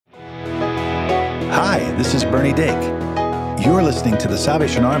Hi, this is Bernie Dake. You're listening to the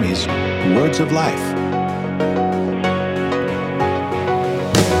Salvation Army's Words of Life.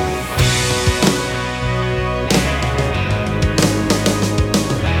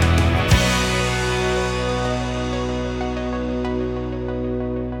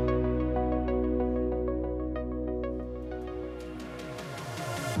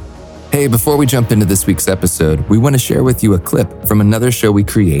 Hey, before we jump into this week's episode, we want to share with you a clip from another show we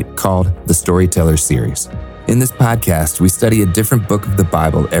create called The Storyteller Series. In this podcast, we study a different book of the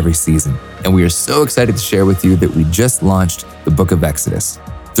Bible every season, and we are so excited to share with you that we just launched the book of Exodus.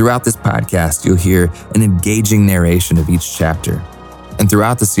 Throughout this podcast, you'll hear an engaging narration of each chapter. And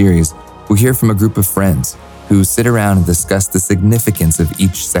throughout the series, we'll hear from a group of friends who sit around and discuss the significance of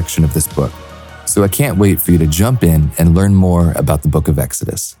each section of this book. So I can't wait for you to jump in and learn more about the book of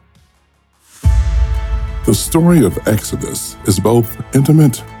Exodus. The story of Exodus is both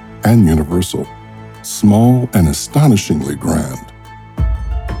intimate and universal, small and astonishingly grand.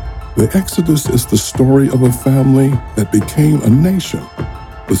 The Exodus is the story of a family that became a nation,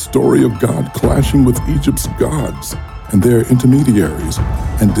 the story of God clashing with Egypt's gods and their intermediaries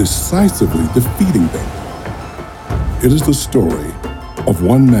and decisively defeating them. It is the story of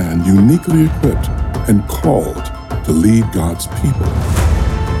one man uniquely equipped and called to lead God's people.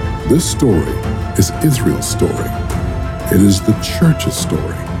 This story is Israel's story. It is the church's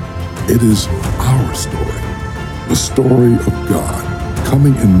story. It is our story. The story of God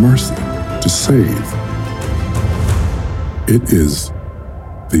coming in mercy to save. It is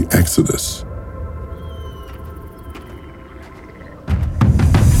the Exodus.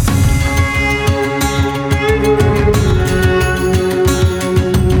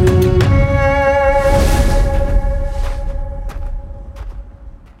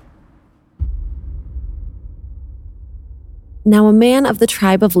 Now a man of the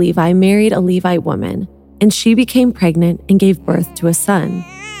tribe of Levi married a Levite woman, and she became pregnant and gave birth to a son.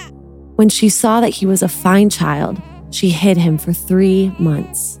 When she saw that he was a fine child, she hid him for 3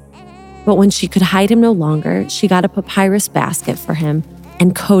 months. But when she could hide him no longer, she got a papyrus basket for him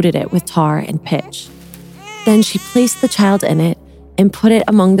and coated it with tar and pitch. Then she placed the child in it and put it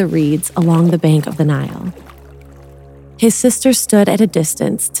among the reeds along the bank of the Nile. His sister stood at a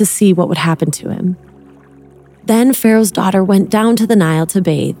distance to see what would happen to him. Then Pharaoh's daughter went down to the Nile to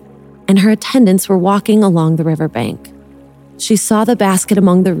bathe, and her attendants were walking along the riverbank. She saw the basket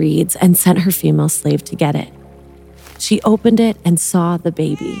among the reeds and sent her female slave to get it. She opened it and saw the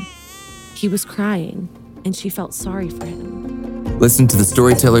baby. He was crying, and she felt sorry for him. Listen to the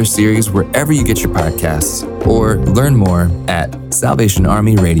Storyteller Series wherever you get your podcasts, or learn more at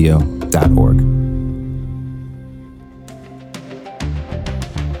salvationarmyradio.org.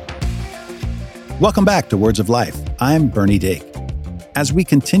 Welcome back to Words of Life. I'm Bernie Dake. As we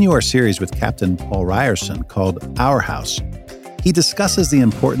continue our series with Captain Paul Ryerson called Our House, he discusses the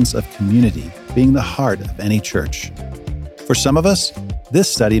importance of community being the heart of any church. For some of us,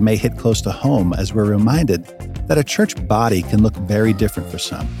 this study may hit close to home as we're reminded that a church body can look very different for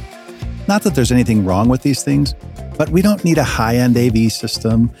some. Not that there's anything wrong with these things, but we don't need a high-end AV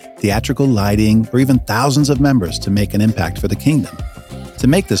system, theatrical lighting, or even thousands of members to make an impact for the kingdom. To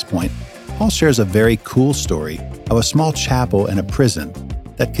make this point, Paul shares a very cool story of a small chapel in a prison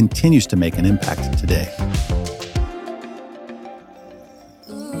that continues to make an impact today.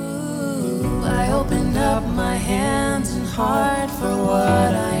 Ooh, I open up my hands and heart for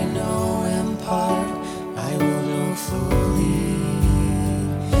what I know in part. I will know fully.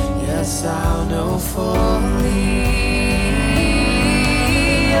 Yes, I'll know fully.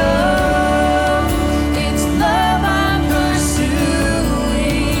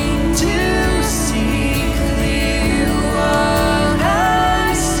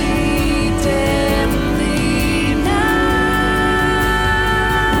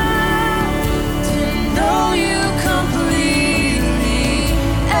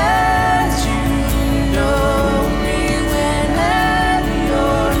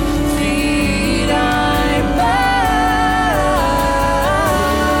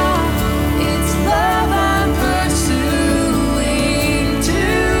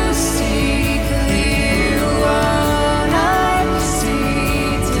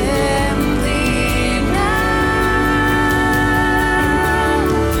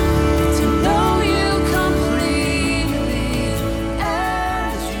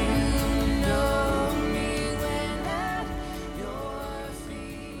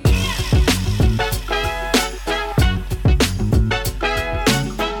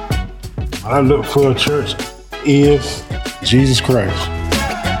 I look for a church is Jesus Christ.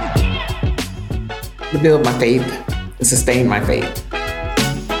 To build my faith, to sustain my faith.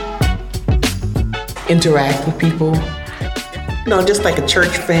 interact with people. Just like a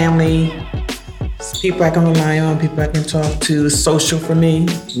church family. People I can rely on, people I can talk to. Social for me,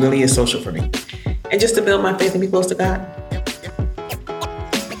 really is social for me. And just to build my faith and be close to God.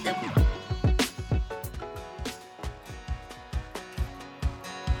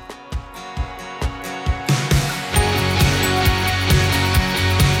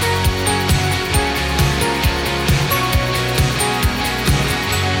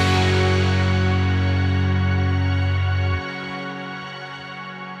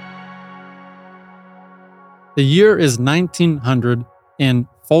 The year is 1900 in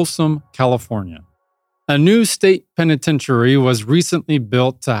Folsom, California. A new state penitentiary was recently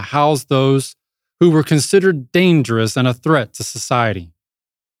built to house those who were considered dangerous and a threat to society.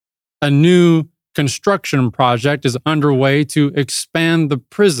 A new construction project is underway to expand the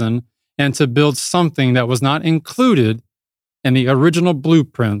prison and to build something that was not included in the original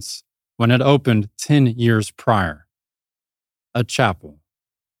blueprints when it opened 10 years prior: a chapel.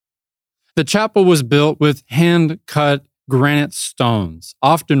 The chapel was built with hand-cut granite stones,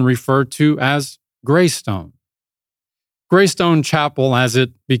 often referred to as Greystone. Greystone Chapel, as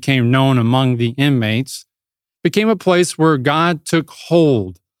it became known among the inmates, became a place where God took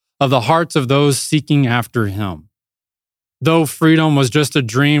hold of the hearts of those seeking after Him. Though freedom was just a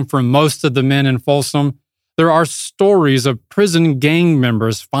dream for most of the men in Folsom, there are stories of prison gang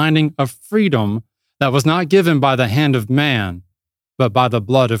members finding a freedom that was not given by the hand of man, but by the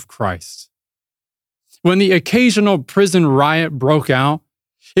blood of Christ. When the occasional prison riot broke out,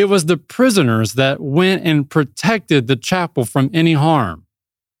 it was the prisoners that went and protected the chapel from any harm.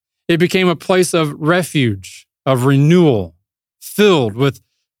 It became a place of refuge, of renewal, filled with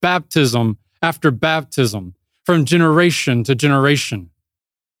baptism after baptism, from generation to generation.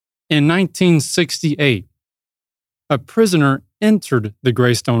 In 1968, a prisoner entered the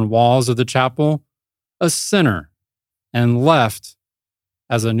Greystone walls of the chapel, a sinner, and left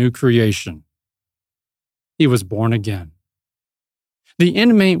as a new creation. He was born again. The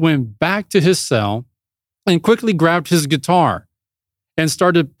inmate went back to his cell and quickly grabbed his guitar and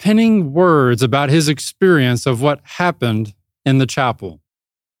started penning words about his experience of what happened in the chapel.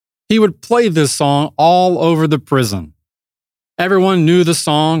 He would play this song all over the prison. Everyone knew the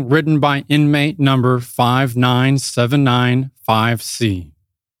song, written by inmate number 59795C,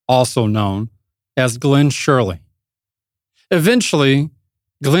 also known as Glenn Shirley. Eventually,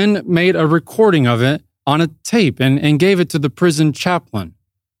 Glenn made a recording of it on a tape and gave it to the prison chaplain.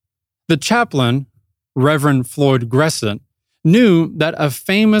 The chaplain, Reverend Floyd Gressett, knew that a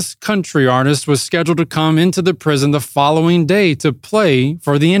famous country artist was scheduled to come into the prison the following day to play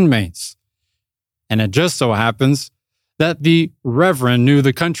for the inmates. And it just so happens that the Reverend knew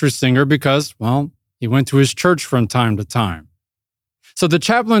the country singer because, he went to his church from time to time. So the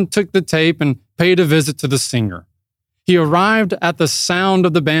chaplain took the tape and paid a visit to the singer. He arrived at the sound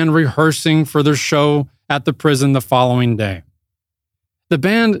of the band rehearsing for their show at the prison the following day. The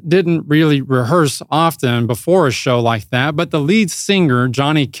band didn't really rehearse often before a show like that, but the lead singer,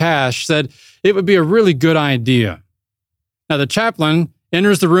 Johnny Cash, said it would be a really good idea. Now, the chaplain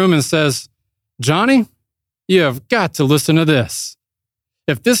enters the room and says, "Johnny, you have got to listen to this.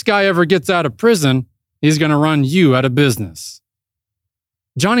 If this guy ever gets out of prison, he's going to run you out of business."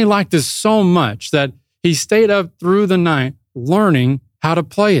 Johnny liked this so much that he stayed up through the night learning how to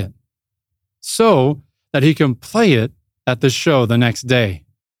play it so that he can play it at the show the next day.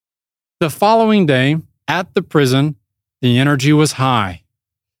 The following day, at the prison, the energy was high.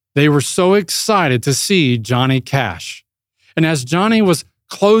 They were so excited to see Johnny Cash. And as Johnny was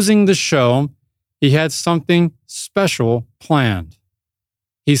closing the show, he had something special planned.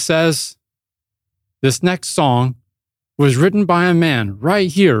 He says, "This next song was written by a man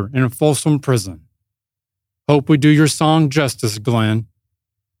right here in Folsom Prison. Hope we do your song justice, Glenn.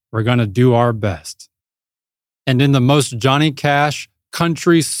 We're going to do our best." And in the most Johnny Cash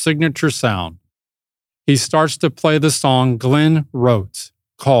country signature sound, he starts to play the song Glenn wrote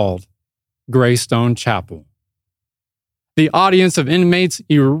called Greystone Chapel. The audience of inmates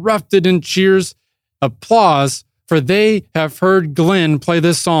erupted in cheers, applause, for they have heard Glenn play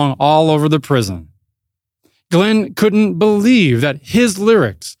this song all over the prison. Glenn couldn't believe that his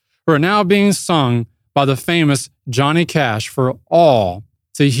lyrics were now being sung by the famous Johnny Cash for all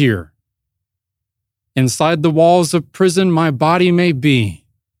to hear. "Inside the walls of prison my body may be,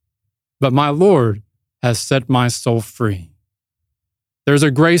 but my Lord has set my soul free. There's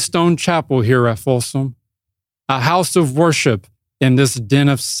a Greystone Chapel here at Folsom, a house of worship in this den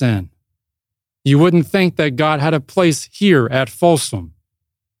of sin. You wouldn't think that God had a place here at Folsom,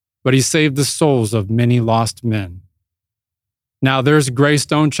 but He saved the souls of many lost men. Now there's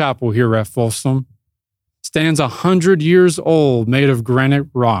Greystone Chapel here at Folsom, stands 100 years old, made of granite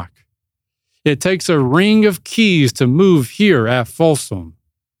rock. It takes a ring of keys to move here at Folsom,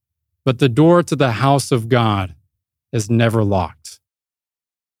 but the door to the house of God is never locked.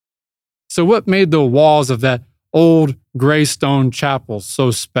 So what made the walls of that old gray stone chapel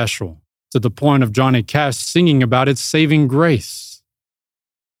so special, to the point of Johnny Cash singing about its saving grace?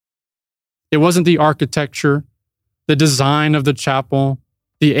 It wasn't the architecture, the design of the chapel,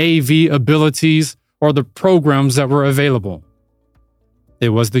 the AV abilities, or the programs that were available. It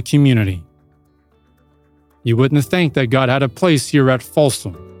was the community. You wouldn't think that God had a place here at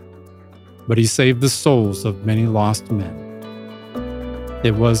Folsom, but He saved the souls of many lost men.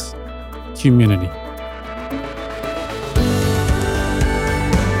 It was community.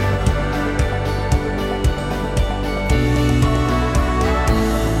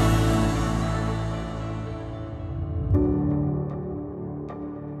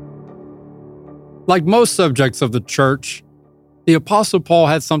 Like most subjects of the church, the Apostle Paul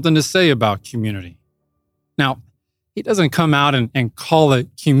had something to say about community. Now, he doesn't come out and call it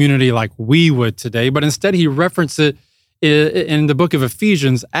community like we would today, but instead he references it in the book of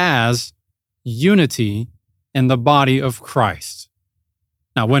Ephesians as unity in the body of Christ.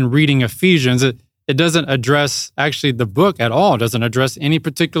 Now, when reading Ephesians, it doesn't address, actually the book at all doesn't address any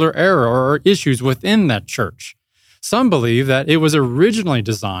particular error or issues within that church. Some believe that it was originally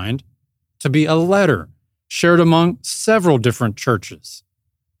designed to be a letter shared among several different churches.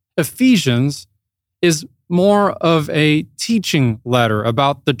 Ephesians is more of a teaching letter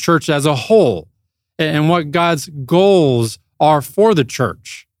about the church as a whole and what God's goals are for the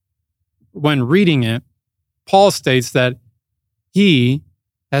church. When reading it, Paul states that he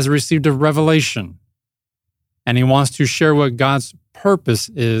has received a revelation and he wants to share what God's purpose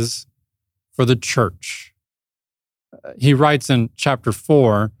is for the church. He writes in chapter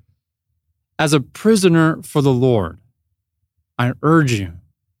 4, "As a prisoner for the Lord, I urge you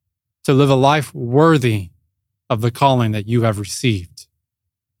to live a life worthy of the calling that you have received."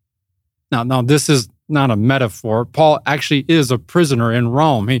 Now, this is not a metaphor. Paul actually is a prisoner in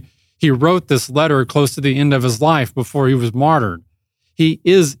Rome. He wrote this letter close to the end of his life before he was martyred. He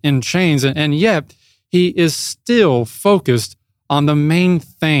is in chains, and yet he is still focused on the main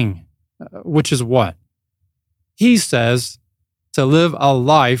thing, which is what? He says to live a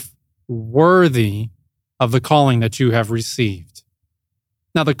life worthy of the calling that you have received.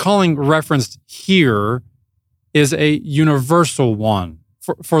 Now, the calling referenced here is a universal one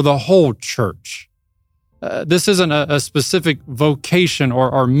for the whole church. This isn't a specific vocation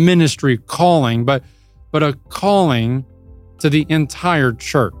or ministry calling, but a calling to the entire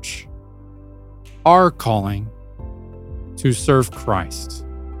church. Our calling to serve Christ.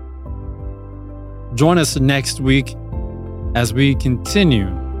 Join us next week as we continue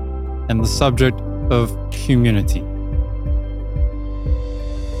in the subject of community.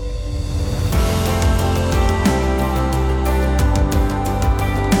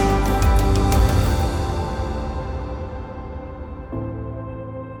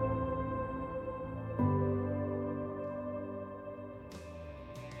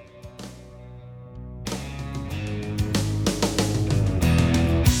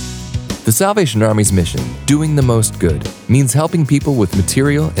 The Salvation Army's mission, doing the most good, means helping people with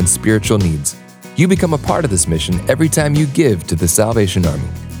material and spiritual needs. You become a part of this mission every time you give to the Salvation Army.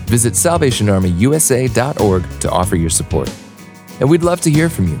 Visit salvationarmyusa.org to offer your support. And we'd love to hear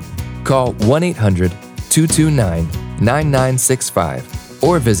from you. Call 1-800-229-9965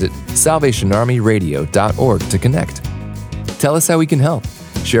 or visit salvationarmyradio.org to connect. Tell us how we can help.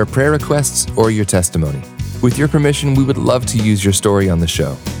 Share prayer requests or your testimony. With your permission, we would love to use your story on the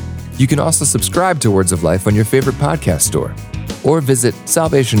show. You can also subscribe to Words of Life on your favorite podcast store, or visit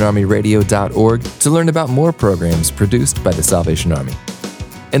salvationarmyradio.org to learn about more programs produced by the Salvation Army.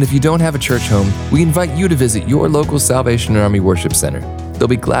 And if you don't have a church home, we invite you to visit your local Salvation Army Worship Center. They'll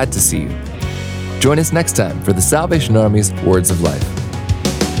be glad to see you. Join us next time for the Salvation Army's Words of Life.